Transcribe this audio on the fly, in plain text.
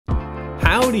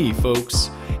Howdy, folks!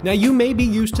 Now you may be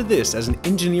used to this as an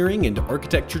engineering and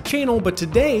architecture channel, but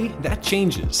today that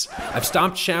changes. I've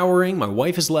stopped showering, my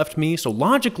wife has left me, so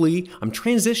logically I'm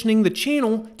transitioning the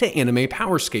channel to anime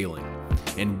power scaling.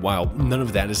 And while none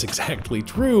of that is exactly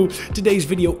true, today's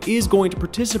video is going to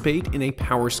participate in a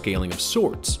power scaling of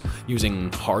sorts.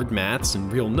 Using hard maths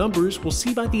and real numbers, we'll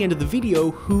see by the end of the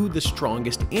video who the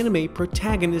strongest anime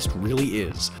protagonist really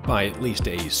is, by at least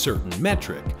a certain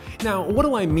metric. Now, what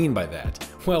do I mean by that?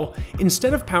 Well,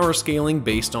 instead of power scaling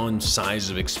based on size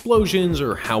of explosions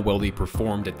or how well they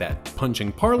performed at that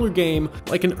punching parlor game,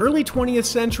 like an early 20th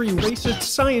century racist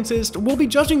scientist, we'll be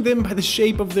judging them by the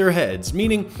shape of their heads,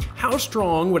 meaning how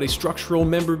strong would a structural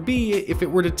member be if it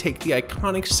were to take the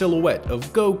iconic silhouette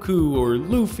of Goku or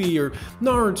Luffy or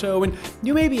Naruto, and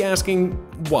you may be asking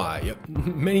why.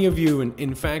 Many of you, and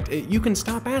in fact, you can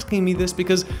stop asking me this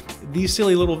because these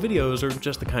silly little videos are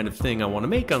just the kind of thing I want to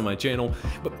make on my channel.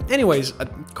 But anyways,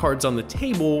 cards on the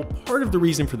table, part of the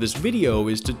reason for this video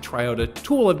is to try out a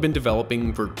tool I've been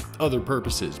developing for other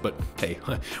purposes, but hey,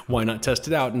 why not test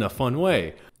it out in a fun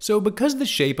way? So because the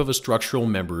shape of a structural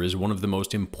member is one of the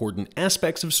most important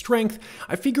aspects of strength,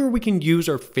 I figure we can use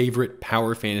our favorite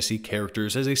power fantasy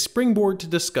characters as a springboard to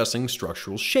discussing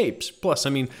structural shapes. Plus,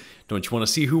 I mean, don't you want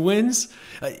to see who wins?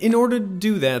 In order to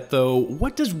do that though,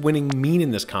 what does winning mean in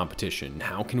this competition?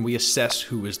 How can we assess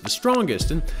who is the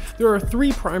strongest? And there are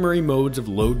three primary modes of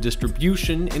load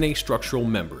distribution in a structural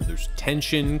member. There's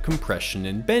tension, compression,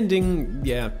 and bending.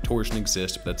 Yeah, torsion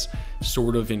exists, but that's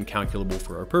sort of incalculable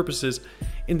for our purposes.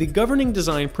 And the governing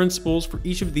design principles for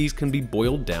each of these can be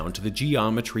boiled down to the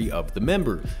geometry of the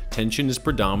member. Tension is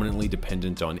predominantly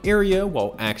dependent on area,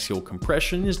 while axial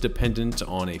compression is dependent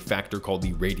on a factor called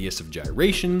the radius of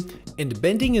gyration, and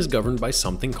bending is governed by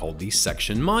something called the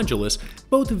section modulus,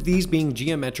 both of these being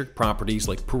geometric properties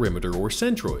like perimeter or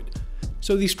centroid.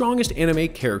 So the strongest anime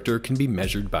character can be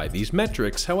measured by these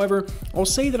metrics. However, I'll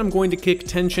say that I'm going to kick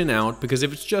tension out because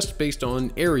if it's just based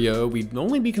on area, we'd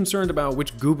only be concerned about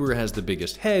which goober has the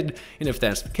biggest head, and if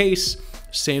that's the case,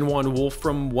 Sanwan Wolf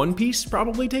from One Piece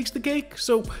probably takes the cake,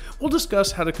 so we'll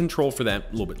discuss how to control for that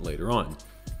a little bit later on.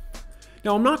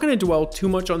 Now, I'm not going to dwell too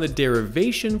much on the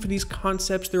derivation for these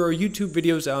concepts. There are YouTube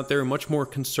videos out there much more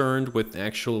concerned with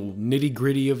actual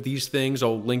nitty-gritty of these things.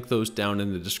 I'll link those down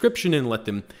in the description and let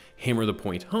them hammer the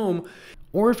point home.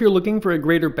 Or if you're looking for a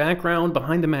greater background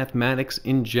behind the mathematics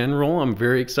in general, I'm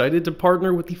very excited to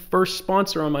partner with the first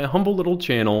sponsor on my humble little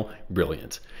channel,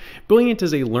 Brilliant. Brilliant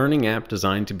is a learning app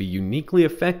designed to be uniquely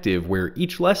effective, where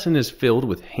each lesson is filled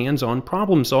with hands-on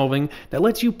problem solving that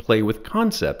lets you play with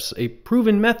concepts, a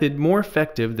proven method more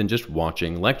effective than just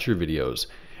watching lecture videos.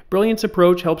 Brilliant's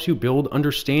approach helps you build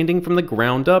understanding from the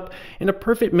ground up, and a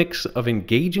perfect mix of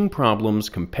engaging problems,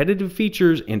 competitive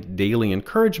features, and daily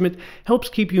encouragement helps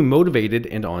keep you motivated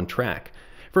and on track.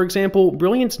 For example,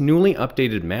 Brilliant's newly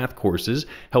updated math courses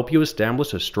help you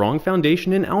establish a strong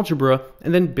foundation in algebra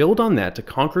and then build on that to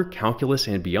conquer calculus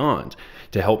and beyond,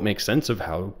 to help make sense of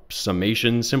how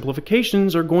summation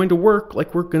simplifications are going to work,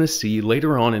 like we're going to see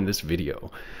later on in this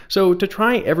video. So to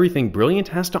try everything Brilliant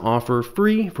has to offer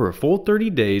free for a full 30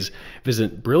 days,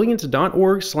 visit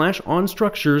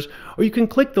brilliant.org/onstructures, or you can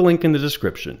click the link in the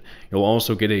description. You'll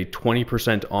also get a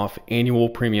 20% off annual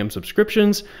premium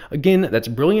subscriptions. Again, that's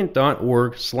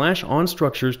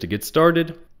brilliant.org/onstructures to get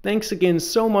started. Thanks again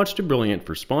so much to Brilliant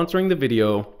for sponsoring the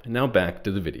video, and now back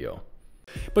to the video.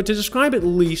 But to describe at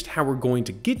least how we're going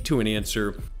to get to an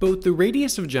answer, both the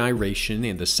radius of gyration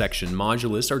and the section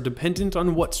modulus are dependent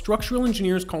on what structural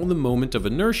engineers call the moment of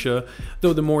inertia,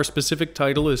 though the more specific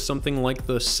title is something like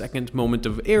the second moment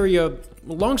of area.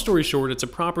 Long story short, it's a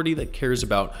property that cares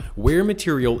about where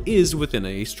material is within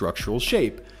a structural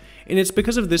shape. And it's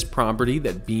because of this property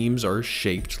that beams are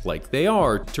shaped like they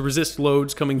are. To resist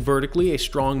loads coming vertically, a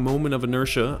strong moment of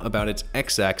inertia about its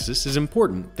x-axis is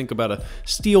important. Think about a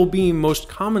steel beam. Most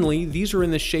commonly, these are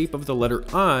in the shape of the letter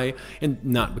I, and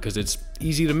not because it's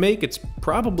easy to make, it's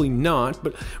probably not,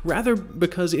 but rather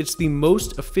because it's the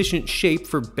most efficient shape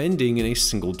for bending in a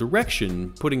single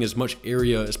direction, putting as much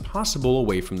area as possible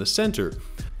away from the center.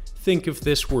 Think if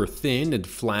this were thin and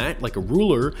flat like a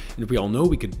ruler, and we all know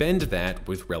we could bend that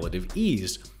with relative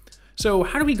ease. So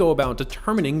how do we go about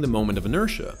determining the moment of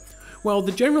inertia? Well,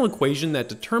 the general equation that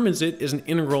determines it is an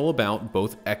integral about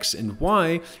both x and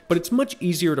y, but it's much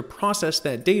easier to process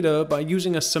that data by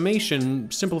using a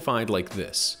summation simplified like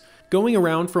this. Going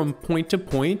around from point to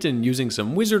point and using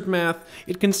some wizard math,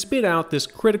 it can spit out this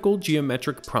critical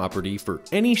geometric property for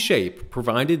any shape,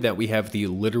 provided that we have the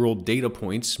literal data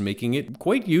points, making it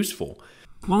quite useful.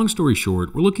 Long story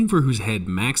short, we're looking for whose head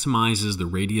maximizes the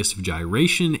radius of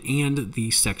gyration and the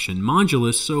section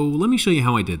modulus, so let me show you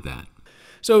how I did that.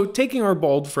 So taking our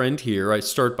bald friend here, I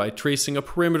start by tracing a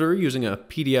perimeter using a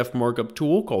PDF markup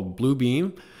tool called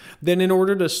Bluebeam. Then in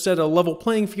order to set a level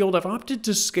playing field, I've opted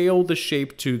to scale the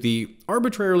shape to the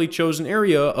arbitrarily chosen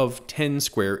area of 10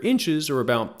 square inches, or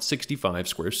about 65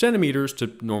 square centimeters, to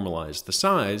normalize the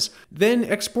size. Then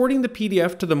exporting the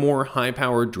PDF to the more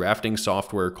high-powered drafting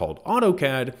software called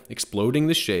AutoCAD, exploding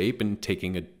the shape and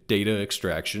taking a data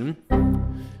extraction.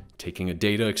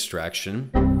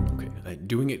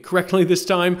 Doing it correctly this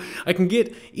time, I can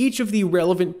get each of the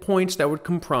relevant points that would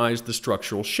comprise the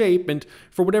structural shape, and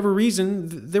for whatever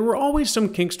reason, there were always some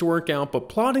kinks to work out, but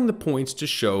plotting the points to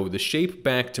show the shape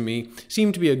back to me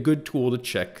seemed to be a good tool to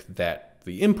check that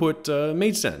the input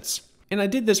made sense. And I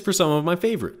did this for some of my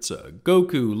favorites,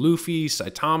 Goku, Luffy,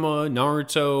 Saitama,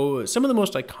 Naruto, some of the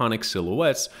most iconic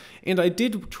silhouettes, and I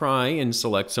did try and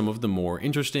select some of the more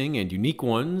interesting and unique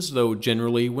ones, though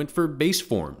generally went for base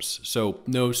forms, so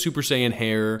no Super Saiyan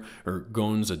hair or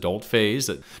Gon's adult phase,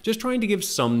 just trying to give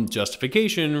some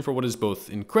justification for what is both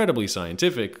incredibly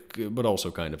scientific, but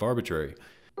also kind of arbitrary.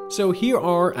 So here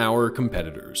are our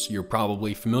competitors. You're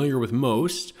probably familiar with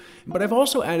most, but I've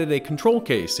also added a control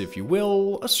case, if you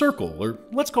will, a circle, or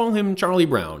let's call him Charlie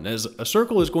Brown, as a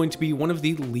circle is going to be one of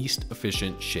the least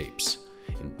efficient shapes.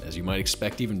 And as you might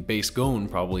expect, even base Gon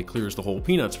probably clears the whole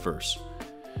peanuts first.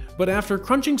 But after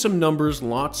crunching some numbers,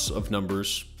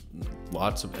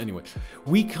 anyway,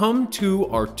 we come to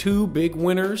our two big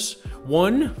winners,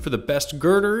 one for the best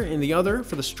girder and the other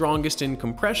for the strongest in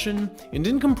compression. And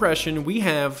in compression, we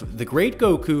have the great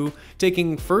Goku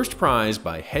taking first prize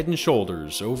by head and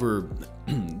shoulders over,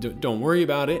 don't worry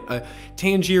about it,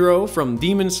 Tanjiro from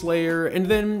Demon Slayer, and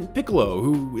then Piccolo,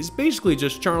 who is basically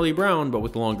just Charlie Brown but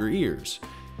with longer ears.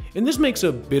 And this makes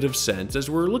a bit of sense as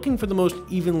we're looking for the most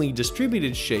evenly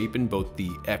distributed shape in both the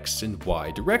X and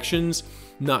Y directions,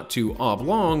 not too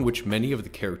oblong, which many of the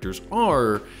characters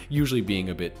are, usually being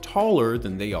a bit taller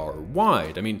than they are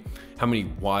wide. I mean, how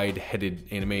many wide-headed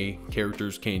anime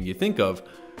characters can you think of?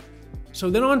 So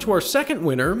then on to our second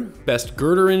winner, best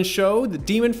girder in show, the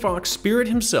Demon Fox Spirit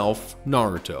himself,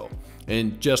 Naruto.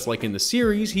 And just like in the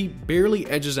series, he barely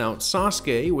edges out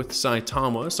Sasuke, with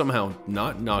Saitama somehow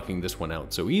not knocking this one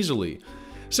out so easily.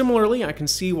 Similarly, I can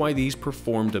see why these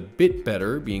performed a bit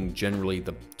better, being generally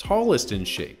the tallest in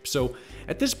shape, so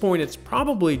at this point it's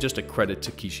probably just a credit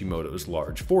to Kishimoto's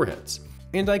large foreheads.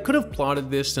 And I could have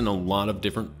plotted this in a lot of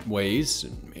different ways,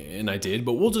 and I did,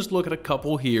 but we'll just look at a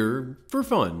couple here for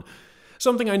fun.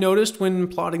 Something I noticed when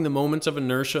plotting the moments of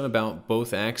inertia about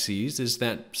both axes is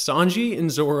that Sanji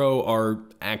and Zoro are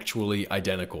actually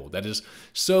identical. That is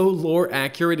so lore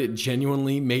accurate it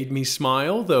genuinely made me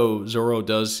smile, though Zoro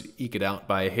does eke it out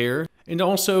by a hair. And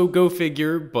also, go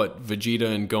figure, but Vegeta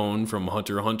and Gon from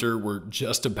Hunter x Hunter were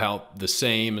just about the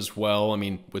same as well. I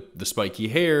mean, with the spiky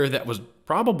hair, that was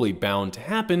probably bound to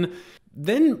happen.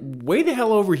 Then, way the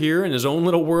hell over here in his own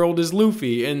little world is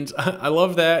Luffy, and I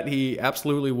love that. He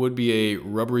absolutely would be a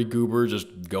rubbery goober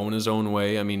just going his own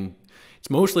way. I mean, it's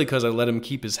mostly because I let him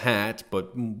keep his hat,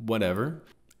 but whatever.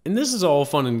 And this is all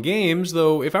fun and games,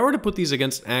 though if I were to put these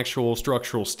against actual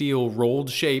structural steel rolled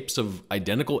shapes of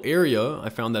identical area, I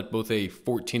found that both a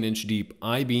 14-inch deep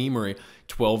I-beam or a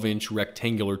 12-inch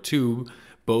rectangular tube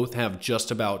both have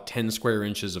just about 10 square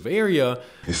inches of area.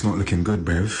 It's not looking good,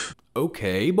 Bev.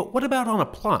 Okay, but what about on a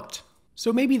plot?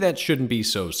 So maybe that shouldn't be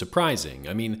so surprising.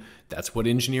 I mean, that's what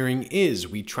engineering is.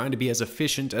 We try to be as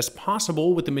efficient as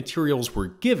possible with the materials we're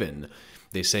given.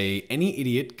 They say any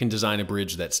idiot can design a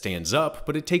bridge that stands up,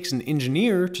 but it takes an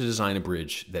engineer to design a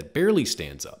bridge that barely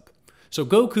stands up. So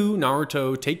Goku,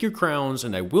 Naruto, take your crowns,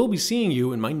 and I will be seeing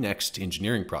you in my next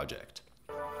engineering project.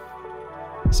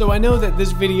 So I know that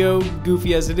this video,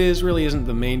 goofy as it is, really isn't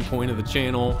the main point of the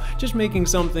channel, just making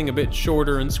something a bit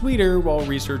shorter and sweeter while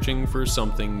researching for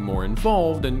something more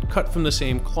involved and cut from the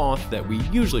same cloth that we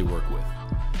usually work with.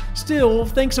 Still,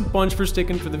 thanks a bunch for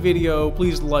sticking for the video.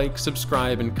 Please like,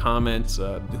 subscribe, and comment.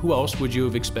 Who else would you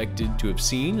have expected to have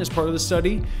seen as part of the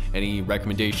study? Any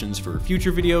recommendations for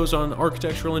future videos on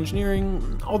architectural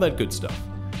engineering? All that good stuff.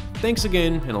 Thanks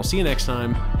again, and I'll see you next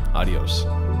time. Adios.